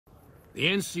The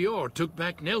NCR took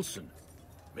back Nelson.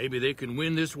 Maybe they can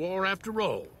win this war after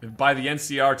all. If by the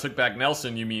NCR took back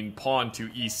Nelson you mean pawn to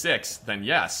e6, then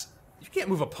yes. You can't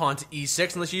move a pawn to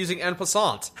e6 unless you're using en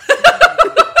passant.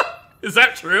 Is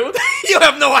that true? You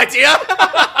have no idea!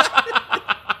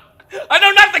 I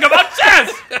know nothing about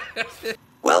chess!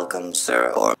 Welcome,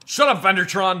 sir, or... Shut up,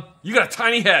 Vendertron. You got a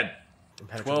tiny head.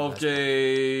 12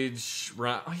 gauge...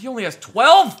 Oh, he only has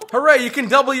 12? Hooray, you can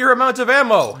double your amount of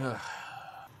ammo.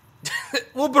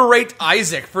 We'll berate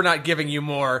Isaac for not giving you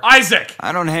more. Isaac!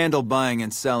 I don't handle buying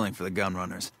and selling for the gun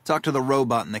runners. Talk to the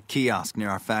robot in the kiosk near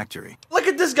our factory. Look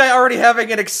at this guy already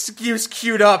having an excuse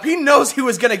queued up. He knows he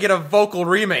was gonna get a vocal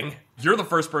reaming. You're the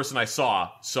first person I saw,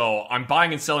 so I'm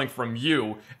buying and selling from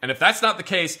you, and if that's not the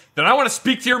case, then I want to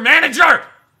speak to your manager!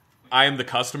 I am the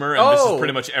customer, and this is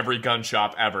pretty much every gun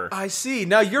shop ever. I see.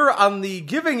 Now you're on the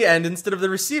giving end instead of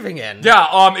the receiving end.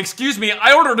 Yeah, excuse me,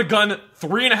 I ordered a gun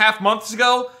 3.5 months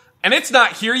ago, and it's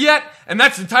not here yet, and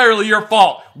that's entirely your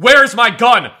fault. Where's my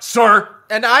gun, sir?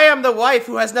 And I am the wife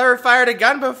who has never fired a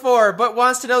gun before, but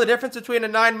wants to know the difference between a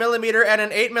 9mm and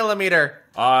an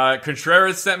 8mm.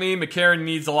 Contreras sent me, McCarran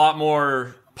needs a lot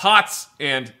more pots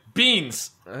and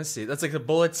beans. I see. That's like the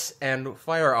bullets and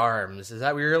firearms. Is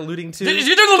that what you're alluding to?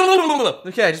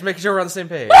 Okay, just making sure we're on the same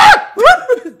page.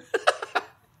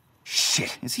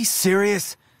 Shit, is he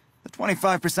serious? The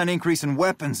 25% increase in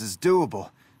weapons is doable,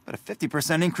 but a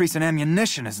 50% increase in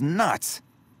ammunition is nuts.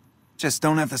 Just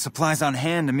don't have the supplies on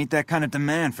hand to meet that kind of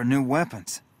demand for new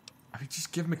weapons. I mean,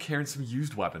 just give McCarran some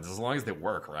used weapons, as long as they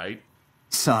work, right?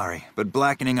 Sorry, but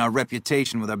blackening our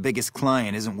reputation with our biggest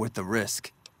client isn't worth the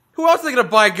risk. Who else are they gonna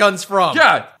buy guns from?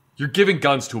 Yeah, you're giving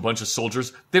guns to a bunch of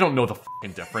soldiers. They don't know the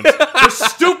f***ing difference. They're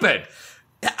stupid.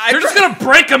 They're just gonna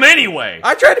break them anyway.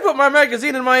 I tried to put my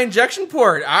magazine in my injection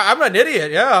port. I'm an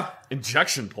idiot, yeah.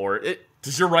 Injection port?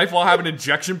 Does your rifle have an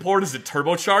injection port? Is it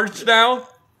turbocharged now?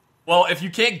 Well, if you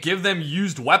can't give them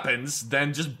used weapons,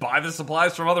 then just buy the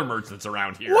supplies from other merchants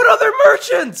around here. What other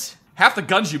merchants? Half the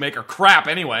guns you make are crap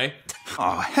anyway.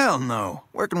 Oh, hell no.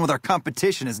 Working with our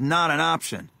competition is not an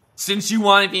option. Since you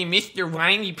want to be Mr.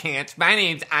 Whiny Pants, my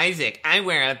name's Isaac. I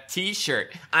wear a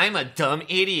t-shirt. I'm a dumb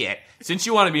idiot. Since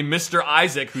you want to be Mr.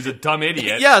 Isaac, who's a dumb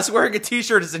idiot. Yes, wearing a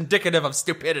t-shirt is indicative of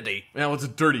stupidity. Well, it's a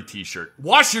dirty t-shirt.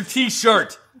 Wash your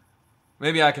t-shirt!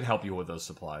 Maybe I can help you with those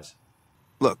supplies.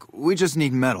 Look, we just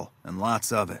need metal, and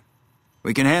lots of it.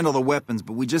 We can handle the weapons,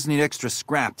 but we just need extra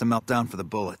scrap to melt down for the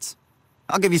bullets.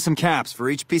 I'll give you some caps for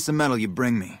each piece of metal you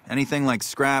bring me. Anything like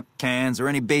scrap, cans, or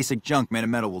any basic junk made of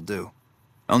metal will do.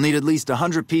 I'll need at least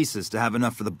 100 pieces to have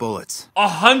enough for the bullets.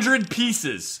 100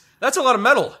 pieces? That's a lot of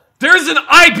metal. There's an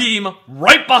I-beam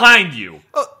right behind you.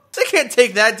 Oh, they can't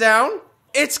take that down.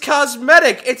 It's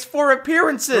cosmetic. It's for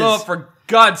appearances. Oh, for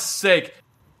God's sake.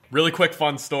 Really quick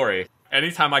fun story.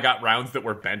 Anytime I got rounds that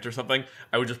were bent or something,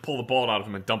 I would just pull the bullet out of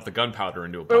them and dump the gunpowder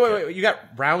into a bucket. Wait, you got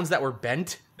rounds that were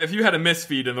bent? If you had a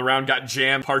misfeed and the round got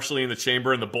jammed partially in the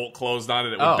chamber and the bolt closed on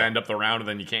it, it would bend up the round and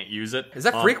then you can't use it. Is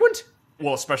that frequent?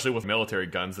 Well, especially with military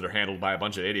guns that are handled by a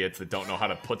bunch of idiots that don't know how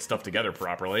to put stuff together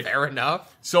properly. Fair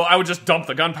enough. So I would just dump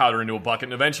the gunpowder into a bucket,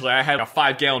 and eventually I had a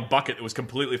 5-gallon bucket that was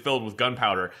completely filled with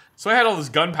gunpowder. So I had all this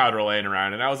gunpowder laying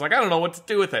around, and I was like, I don't know what to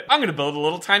do with it. I'm gonna build a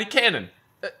little tiny cannon.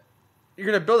 You're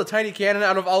gonna build a tiny cannon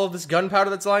out of all of this gunpowder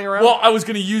that's lying around? Well, I was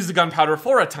gonna use the gunpowder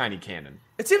for a tiny cannon.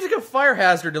 It seems like a fire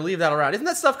hazard to leave that around. Isn't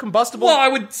that stuff combustible? Well, I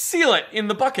would seal it in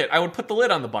the bucket. I would put the lid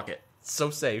on the bucket.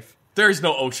 So safe. There's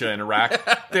no OSHA in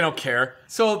Iraq. They don't care.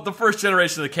 So the first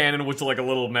generation of the cannon was like a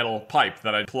little metal pipe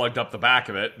that I plugged up the back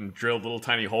of it and drilled a little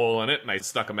tiny hole in it, and I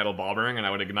stuck a metal ball bearing and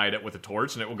I would ignite it with a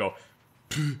torch and it would go...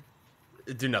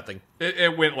 It'd do nothing.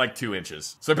 It went like 2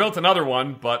 inches. So I built another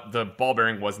one, but the ball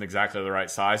bearing wasn't exactly the right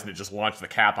size and it just launched the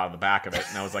cap out of the back of it.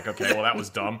 And I was like, okay, well that was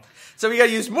dumb. So we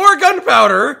gotta use more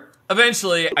gunpowder!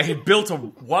 Eventually, I had built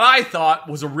what I thought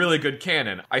was a really good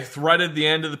cannon. I threaded the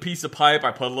end of the piece of pipe,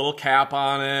 I put a little cap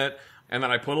on it, and then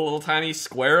I put a little tiny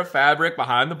square of fabric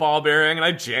behind the ball bearing, and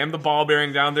I jammed the ball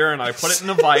bearing down there, and I put it in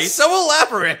a vise. So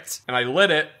elaborate! And I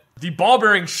lit it. The ball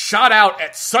bearing shot out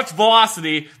at such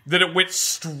velocity that it went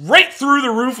straight through the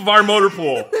roof of our motor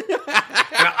pool.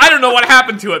 And I don't know what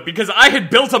happened to it, because I had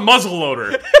built a muzzle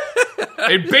loader.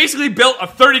 I basically built a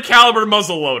 30 caliber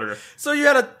muzzle loader. So you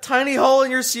had a tiny hole in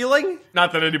your ceiling?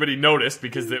 Not that anybody noticed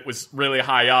because it was really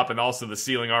high up and also the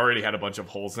ceiling already had a bunch of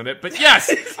holes in it. But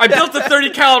yes, I built a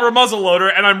 30 caliber muzzle loader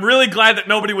and I'm really glad that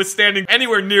nobody was standing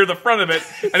anywhere near the front of it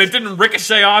and it didn't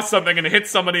ricochet off something and hit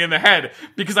somebody in the head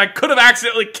because I could have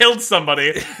accidentally killed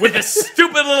somebody with this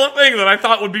stupid little thing that I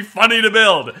thought would be funny to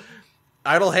build.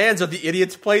 Idle hands are the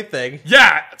idiot's plaything.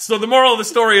 Yeah, so the moral of the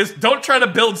story is don't try to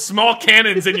build small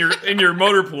cannons in your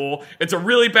motor pool. It's a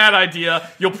really bad idea.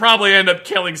 You'll probably end up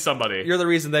killing somebody. You're the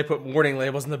reason they put warning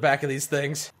labels in the back of these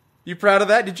things. You proud of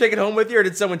that? Did you take it home with you, or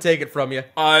did someone take it from you?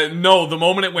 No, the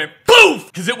moment it went poof,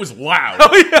 because it was loud.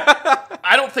 Oh, yeah.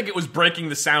 I don't think it was breaking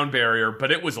the sound barrier,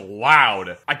 but it was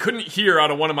loud. I couldn't hear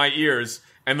out of one of my ears,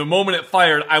 and the moment it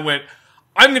fired, I went,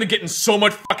 I'm gonna get in so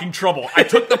much fucking trouble. I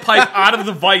took the pipe out of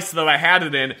the vise that I had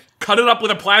it in, cut it up with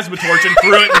a plasma torch, and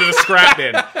threw it into the scrap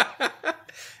bin.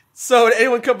 So, did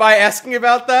anyone come by asking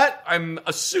about that? I'm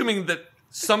assuming that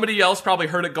somebody else probably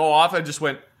heard it go off and just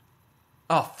went,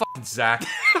 oh, fucking Zach.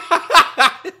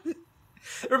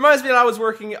 It reminds me that I was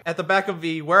working at the back of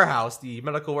the warehouse, the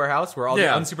medical warehouse, where all the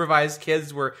unsupervised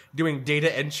kids were doing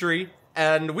data entry,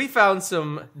 and we found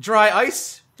some dry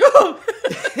ice.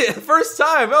 First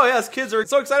time. Oh, yes, kids are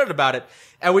so excited about it.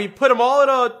 And we put them all in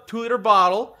a 2-liter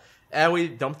bottle, and we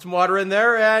dumped some water in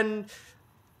there, and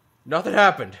nothing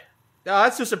happened. Oh,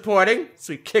 that's disappointing.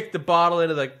 So we kicked the bottle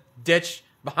into the ditch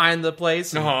behind the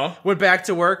place, and went back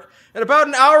to work. And about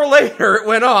an hour later, it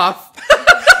went off.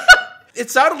 It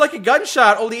sounded like a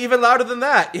gunshot, only even louder than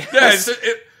that. Yes.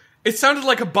 Yeah, it sounded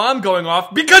like a bomb going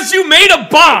off because you made a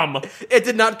bomb! It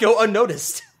did not go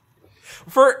unnoticed.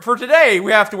 For today,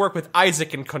 we have to work with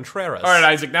Isaac and Contreras. All right,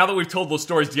 Isaac, now that we've told those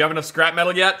stories, do you have enough scrap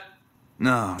metal yet?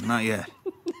 No, not yet.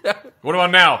 What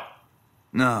about now?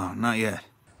 No, not yet.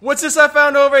 What's this I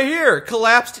found over here?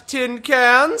 Collapsed tin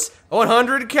cans? A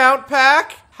 100 count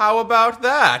pack? How about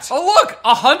that? Oh, look!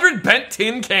 100 bent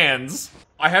tin cans!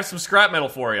 I have some scrap metal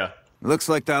for you. Looks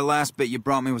like that last bit you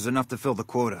brought me was enough to fill the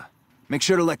quota. Make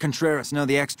sure to let Contreras know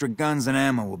the extra guns and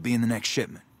ammo will be in the next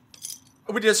shipment.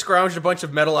 We just scrounged a bunch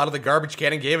of metal out of the garbage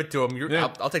can and gave it to him.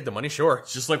 I'll take the money, sure.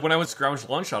 It's just like when I would scrounge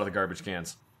lunch out of the garbage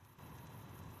cans.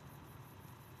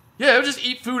 Yeah, I would just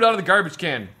eat food out of the garbage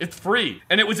can. It's free.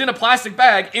 And it was in a plastic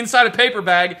bag, inside a paper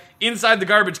bag, inside the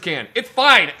garbage can. It's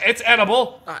fine. It's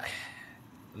edible.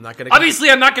 I'm not gonna. Obviously,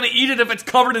 I'm not gonna eat it if it's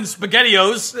covered in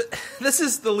SpaghettiOs. This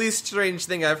is the least strange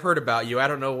thing I've heard about you. I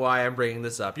don't know why I'm bringing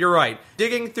this up. You're right.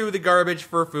 Digging through the garbage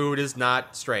for food is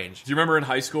not strange. Do you remember in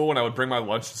high school when I would bring my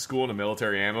lunch to school in a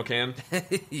military ammo can?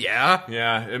 Yeah.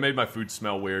 Yeah, it made my food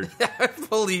smell weird. I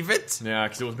believe it. Yeah,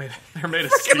 because it was made. They're made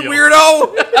of Freaking steel.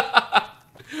 Weirdo.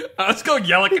 Let's go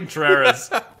yell at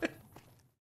Contreras.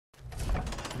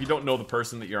 If you don't know the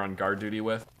person that you're on guard duty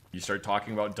with, you start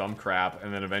talking about dumb crap,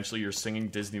 and then eventually you're singing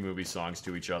Disney movie songs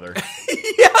to each other.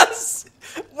 Yes!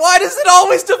 Why does it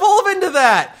always devolve into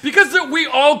that? Because we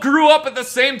all grew up at the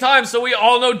same time, so we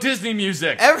all know Disney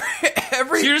music.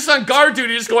 Every So you're just on guard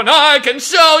duty, just going, I can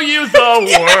show you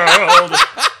the world.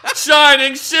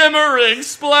 Shining, shimmering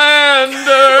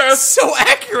splendor. So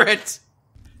accurate.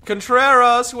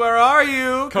 Contreras, where are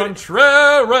you? Contreras.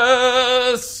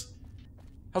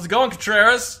 How's it going,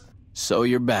 Contreras? So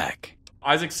you're back.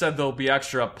 Isaac said there'll be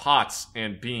extra pots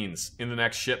and beans in the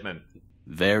next shipment.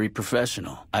 Very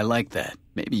professional. I like that.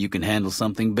 Maybe you can handle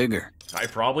something bigger. I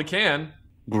probably can.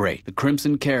 Great. The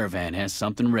Crimson Caravan has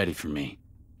something ready for me.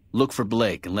 Look for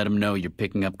Blake and let him know you're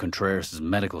picking up Contreras'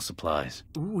 medical supplies.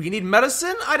 Ooh, you need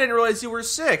medicine? I didn't realize you were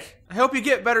sick. I hope you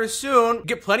get better soon.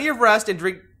 Get plenty of rest and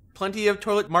drink plenty of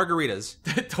toilet margaritas.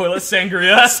 Toilet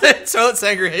sangria. Toilet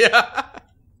sangria, yeah.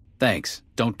 Thanks.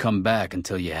 Don't come back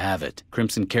until you have it.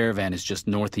 Crimson Caravan is just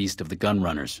northeast of the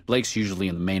Gunrunners. Blake's usually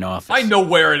in the main office. I know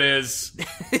where it is.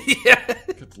 Yeah.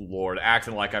 Good lord,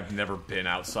 acting like I've never been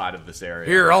outside of this area.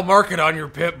 Here, I'll mark it on your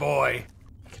PipBoy.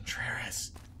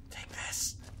 Contreras, take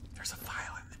this. There's a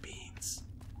file in the beans.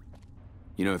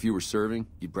 You know, if you were serving,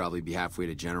 you'd probably be halfway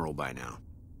to General by now.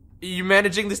 Are you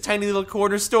managing this tiny little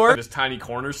corner store? This tiny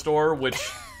corner store, which,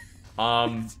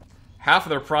 half of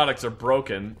their products are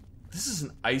broken. This is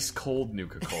an ice-cold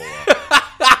Nuka-Cola.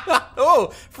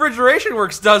 Oh, refrigeration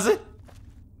works, does it?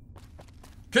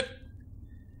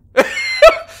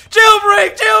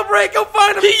 Jailbreak! Jailbreak! Go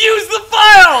find him! He used the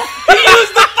file! He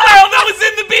used the file that was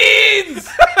in the beans!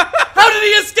 How did he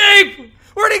escape?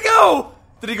 Where'd he go?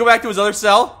 Did he go back to his other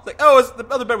cell? It's like, oh, the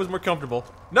other bed was more comfortable.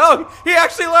 No, he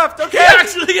actually left. Okay. He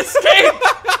actually escaped!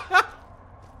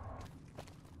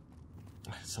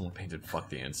 Someone painted "fuck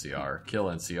the NCR," kill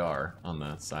NCR on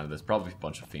the side of this. Probably a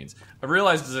bunch of fiends. I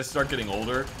realized as I start getting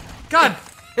older, God,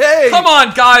 hey, come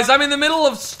on, guys! I'm in the middle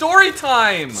of story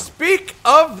time. Speak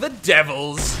of the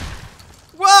devils.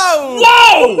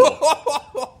 Whoa!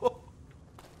 Whoa!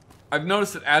 I've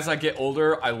noticed that as I get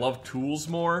older, I love tools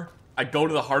more. I go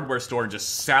to the hardware store and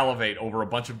just salivate over a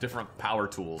bunch of different power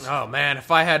tools. Oh man,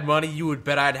 if I had money, you would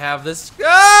bet I'd have this.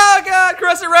 Oh God,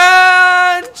 Crescent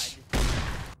Ranch!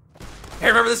 Hey,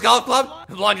 remember this golf club?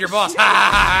 I belong to your boss. Ha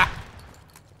ha ha!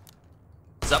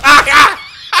 What's up?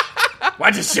 Ah!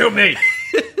 Why'd you shoot me?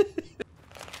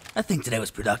 I think today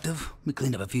was productive. We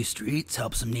cleaned up a few streets,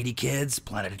 helped some needy kids,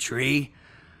 planted a tree.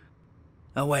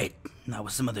 Oh wait, that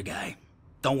was some other guy.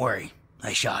 Don't worry,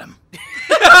 I shot him.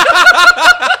 I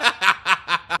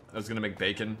was gonna make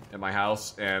bacon at my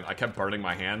house, and I kept burning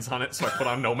my hands on it, so I put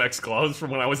on Nomex gloves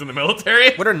from when I was in the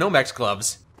military. What are Nomex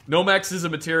gloves? Nomex is a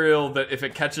material that if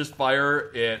it catches fire,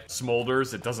 it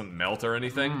smolders, it doesn't melt or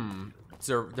anything.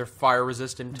 They're fire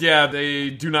resistant. Yeah, they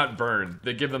do not burn.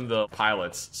 They give them the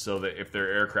pilots so that if their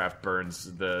aircraft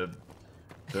burns, the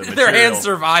material... Their hands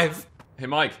survive. Hey,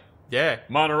 Mike. Yeah.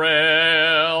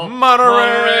 Monorail!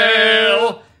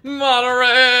 Monorail!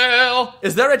 Monorail!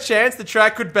 Is there a chance the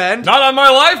track could bend? Not on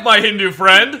my life, my Hindu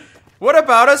friend! What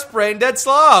about us brain dead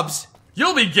slobs?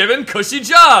 You'll be given cushy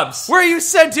jobs! Were you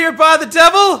sent here by the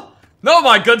devil? No,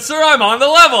 my good sir, I'm on the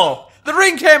level! The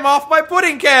ring came off my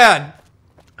pudding can.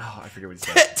 Oh, I forget what he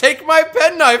said. Take my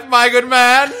penknife, my good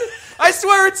man. I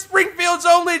swear it's Springfield's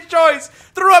only choice.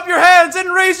 Throw up your hands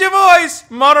and raise your voice.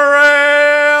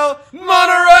 Monorail!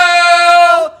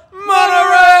 Monorail!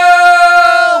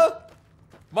 Monorail!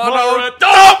 Monorail!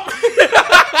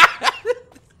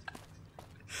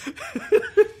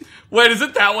 Wait, is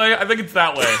it that way? I think it's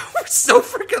that way. We're so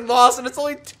freaking lost, and it's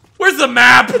only... Where's the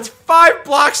map? It's 5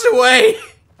 blocks away.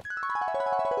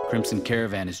 Crimson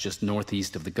Caravan is just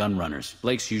northeast of the Gunrunners.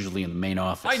 Blake's usually in the main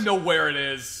office. I know where it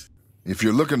is. If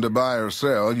you're looking to buy or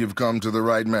sell, you've come to the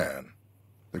right man.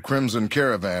 The Crimson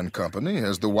Caravan Company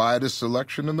has the widest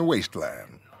selection in the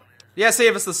wasteland. Yeah,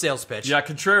 save us the sales pitch. Yeah,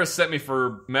 Contreras sent me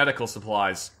for medical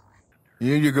supplies.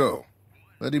 Here you go.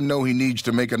 Let him know he needs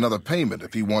to make another payment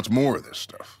if he wants more of this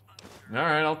stuff.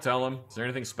 Alright, I'll tell him. Is there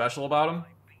anything special about him?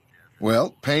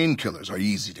 Well, painkillers are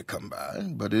easy to come by,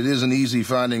 but it isn't easy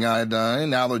finding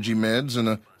iodine, allergy meds, and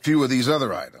a few of these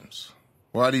other items.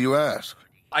 Why do you ask?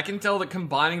 I can tell that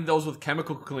combining those with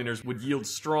chemical cleaners would yield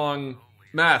strong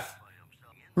meth.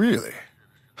 Really?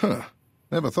 Huh.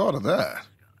 Never thought of that.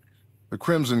 The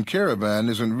Crimson Caravan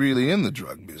isn't really in the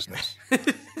drug business.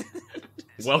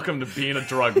 Welcome to being a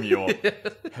drug mule.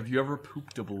 Have you ever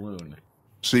pooped a balloon?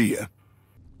 See ya.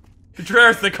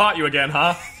 Contreras, they caught you again,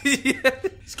 huh?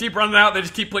 Just keep running out, they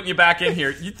just keep putting you back in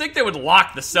here. You'd think they would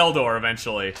lock the cell door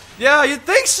eventually. Yeah, you'd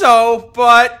think so,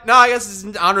 but no, I guess it's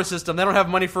an honor system. They don't have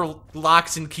money for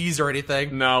locks and keys or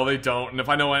anything. No, they don't. And if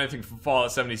I know anything from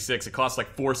Fallout 76, it costs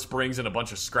like 4 springs and a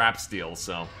bunch of scrap steel,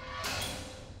 so...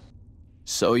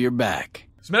 So you're back.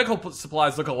 These medical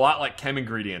supplies look a lot like chem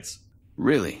ingredients.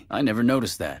 Really? I never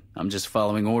noticed that. I'm just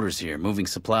following orders here, moving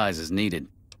supplies as needed.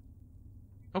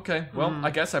 Okay, well, I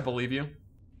guess I believe you.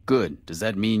 Good. Does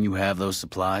that mean you have those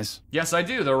supplies? Yes, I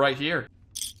do. They're right here.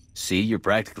 See, you're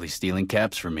practically stealing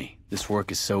caps from me. This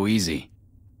work is so easy.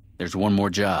 There's one more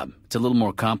job. It's a little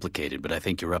more complicated, but I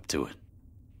think you're up to it.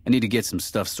 I need to get some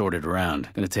stuff sorted around.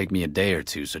 Gonna take me a day or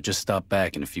two, so just stop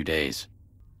back in a few days.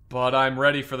 But I'm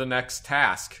ready for the next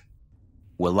task.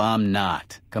 Well, I'm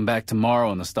not. Come back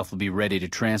tomorrow and the stuff will be ready to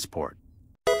transport.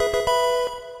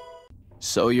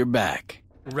 So you're back.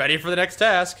 Ready for the next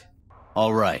task.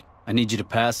 All right. I need you to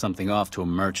pass something off to a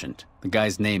merchant. The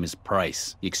guy's name is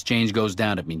Price. The exchange goes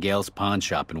down at Miguel's pawn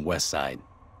shop in Westside.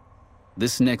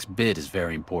 This next bit is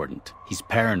very important. He's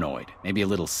paranoid, maybe a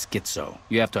little schizo.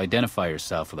 You have to identify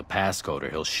yourself with a passcode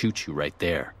or he'll shoot you right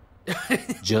there.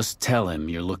 Just tell him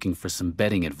you're looking for some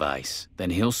betting advice. Then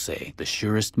he'll say the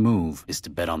surest move is to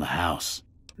bet on the house.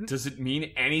 Does it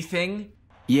mean anything?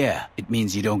 Yeah, it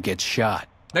means you don't get shot.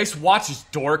 Nice watches,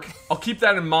 dork. I'll keep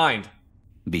that in mind.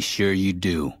 Be sure you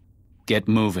do. Get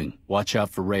moving. Watch out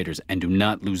for raiders, and do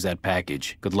not lose that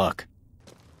package. Good luck.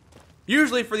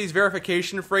 Usually for these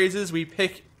verification phrases, we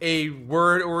pick a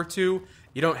word or two.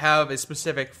 You don't have a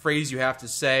specific phrase you have to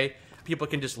say. People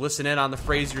can just listen in on the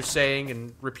phrase you're saying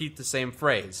and repeat the same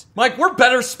phrase. Mike, we're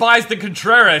better spies than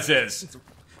Contreras is. It's a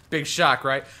big shock,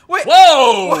 right? Wait.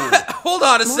 Whoa! Hold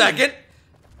on a second.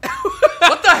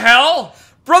 What the hell?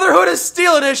 Brotherhood of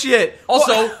Steel Initiate!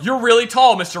 Also, you're really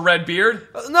tall, Mr. Redbeard.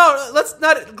 No, let's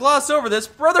not gloss over this.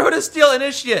 Brotherhood of Steel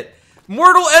Initiate.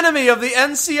 Mortal enemy of the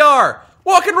NCR.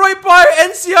 Walking right by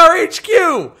NCR HQ.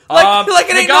 Like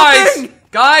it ain't no thing.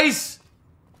 Guys,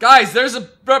 there's a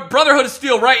Brotherhood of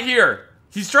Steel right here.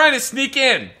 He's trying to sneak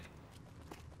in.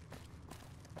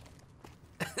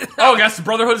 Oh, I guess the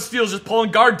Brotherhood of Steel is just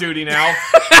pulling guard duty now.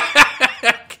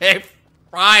 Okay,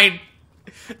 fine.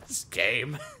 This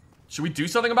game. Should we do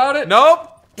something about it? Nope.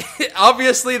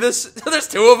 Obviously, there's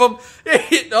 2 of them.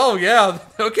 Oh, yeah.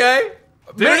 Okay.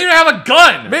 They don't even have a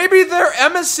gun. Maybe they're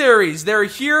emissaries. They're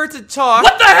here to talk.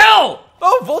 What the hell?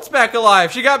 Oh, Volt's back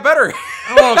alive. She got better.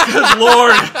 Oh, good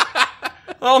lord.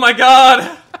 Oh, my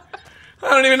God. I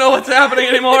don't even know what's happening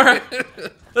anymore.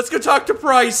 Let's go talk to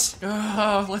Price.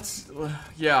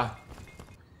 Yeah.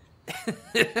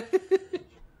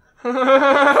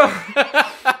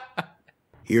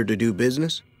 Here to do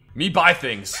business? Me buy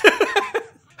things.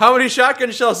 How many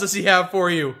shotgun shells does he have for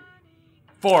you?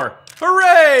 4.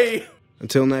 Hooray!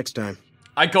 Until next time.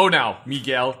 I go now,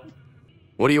 Miguel.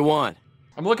 What do you want?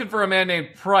 I'm looking for a man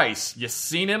named Price. You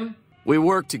seen him? We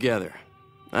work together.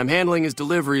 I'm handling his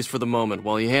deliveries for the moment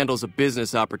while he handles a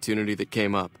business opportunity that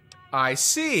came up. I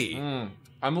see.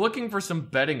 I'm looking for some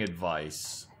betting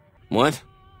advice. What?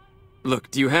 Look,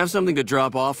 do you have something to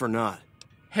drop off or not?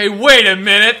 Hey, wait a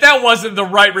minute! That wasn't the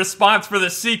right response for the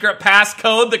secret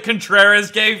passcode that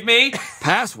Contreras gave me!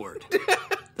 Password?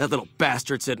 That little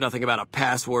bastard said nothing about a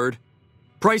password.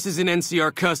 Price is in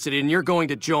NCR custody and you're going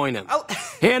to join him.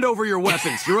 Hand over your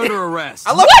weapons. You're under arrest.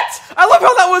 I love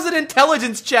how that was an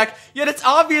intelligence check, yet it's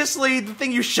obviously the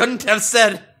thing you shouldn't have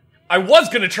said. I was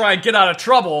gonna try and get out of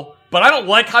trouble, but I don't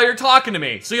like how you're talking to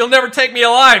me, so you'll never take me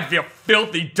alive, you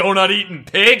filthy donut-eating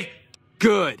pig!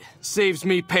 Good. Saves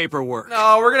me paperwork.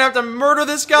 No, we're gonna have to murder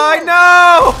this guy?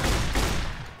 No!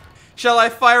 Shall I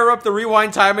fire up the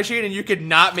rewind time machine and you could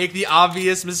not make the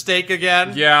obvious mistake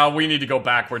again? Yeah, we need to go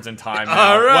backwards in time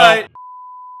now. Alright.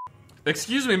 Well,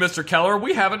 excuse me, Mr. Keller,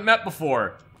 we haven't met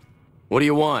before. What do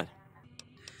you want?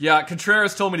 Yeah,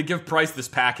 Contreras told me to give Price this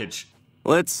package.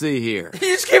 Let's see here. You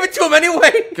just gave it to him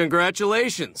anyway?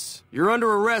 Congratulations. You're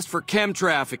under arrest for chem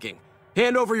trafficking.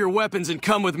 Hand over your weapons and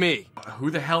come with me. Who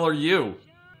the hell are you?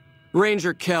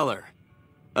 Ranger Keller.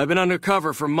 I've been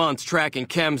undercover for months tracking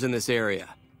chems in this area.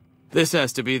 This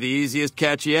has to be the easiest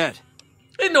catch yet.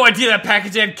 I had no idea that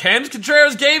package had chems.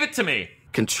 Contreras gave it to me.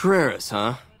 Contreras,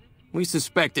 huh? We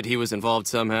suspected he was involved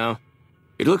somehow.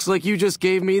 It looks like you just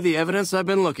gave me the evidence I've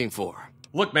been looking for.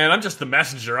 Look, man, I'm just the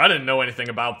messenger. I didn't know anything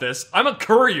about this. I'm a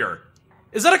courier.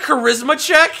 Is that a charisma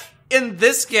check in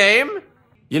this game?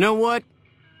 You know what?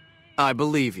 I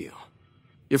believe you.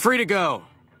 You're free to go.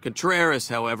 Contreras,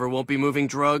 however, won't be moving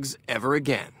drugs ever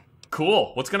again.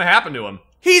 Cool. What's gonna happen to him?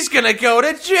 He's gonna go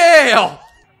to jail!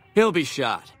 He'll be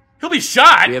shot. He'll be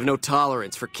shot? We have no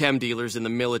tolerance for chem dealers in the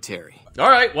military.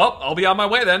 Alright, well, I'll be on my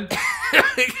way then.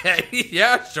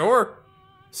 Yeah, sure.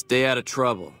 Stay out of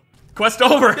trouble. Quest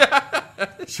over.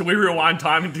 Should we rewind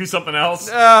time and do something else?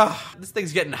 This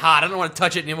thing's getting hot. I don't want to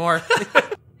touch it anymore.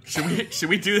 Should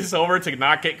we do this over to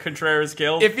not get Contreras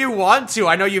killed? If you want to.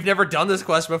 I know you've never done this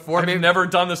quest before. I've never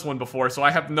done this one before, so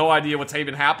I have no idea what's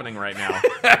even happening right now.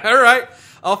 Alright,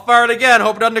 I'll fire it again.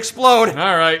 Hope it doesn't explode.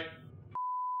 Alright.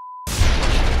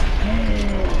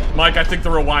 Mike, I think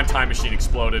the rewind time machine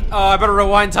exploded. Oh, I better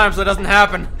rewind time so it doesn't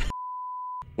happen.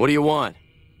 What do you want?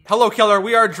 Hello, Killer.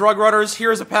 We are drug runners.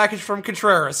 Here's a package from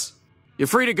Contreras. You're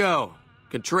free to go.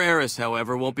 Contreras,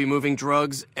 however, won't be moving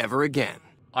drugs ever again.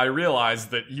 I realize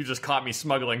that you just caught me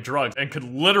smuggling drugs and could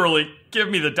literally give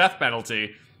me the death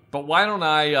penalty. But why don't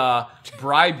I,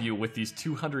 bribe you with these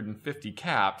 250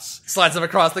 caps? Slides them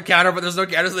across the counter, but there's no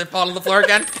counter, so they fall on the floor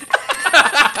again.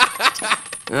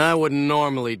 I wouldn't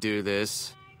normally do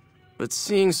this, but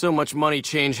seeing so much money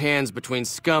change hands between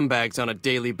scumbags on a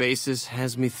daily basis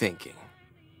has me thinking.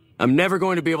 I'm never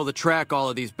going to be able to track all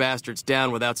of these bastards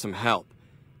down without some help,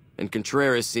 and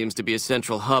Contreras seems to be a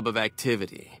central hub of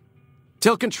activity.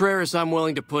 Tell Contreras I'm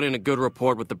willing to put in a good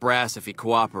report with the brass if he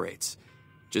cooperates.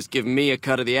 Just give me a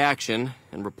cut of the action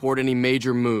and report any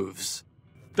major moves.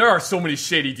 There are so many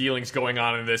shady dealings going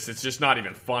on in this, it's just not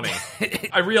even funny.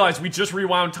 I realize we just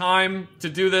rewound time to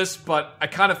do this, but I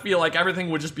kind of feel like everything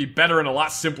would just be better and a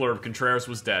lot simpler if Contreras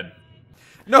was dead.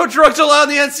 No drugs allowed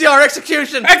in the NCR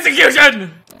execution!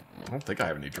 Execution! I don't think I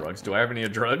have any drugs. Do I have any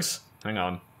drugs? Hang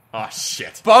on. Oh,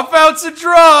 shit. Buff out's a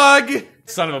drug!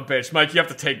 Son of a bitch. Mike, you have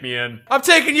to take me in. I'm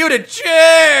taking you to jail!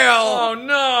 Oh,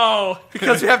 no!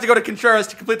 Because we have to go to Contreras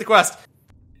to complete the quest.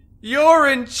 You're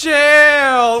in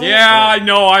jail! Yeah, I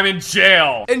know, I'm in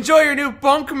jail! Enjoy your new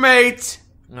bunkmate!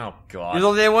 Oh, God. You're the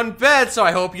only one in bed, so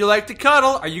I hope you like to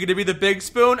cuddle. Are you gonna be the big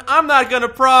spoon? I'm not gonna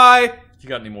pry! You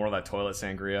got any more of that toilet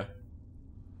sangria?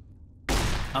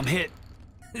 I'm hit.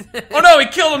 Oh no, he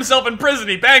killed himself in prison.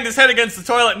 He banged his head against the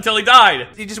toilet until he died.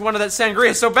 He just wanted that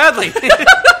sangria so badly.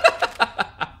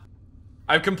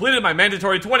 I've completed my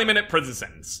mandatory 20-minute prison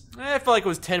sentence. I felt like it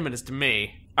was 10 minutes to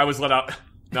me. I was let out.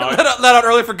 No, let out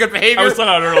early for good behavior. I was let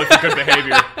out early for good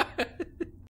behavior.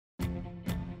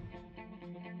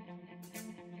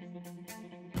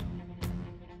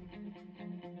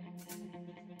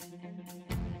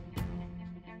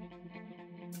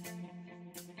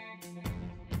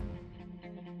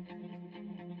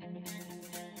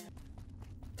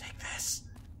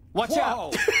 Watch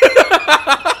out!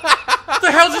 What the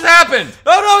hell just happened?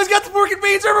 Oh no, he's got the pork and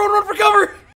beans. Everyone run for cover.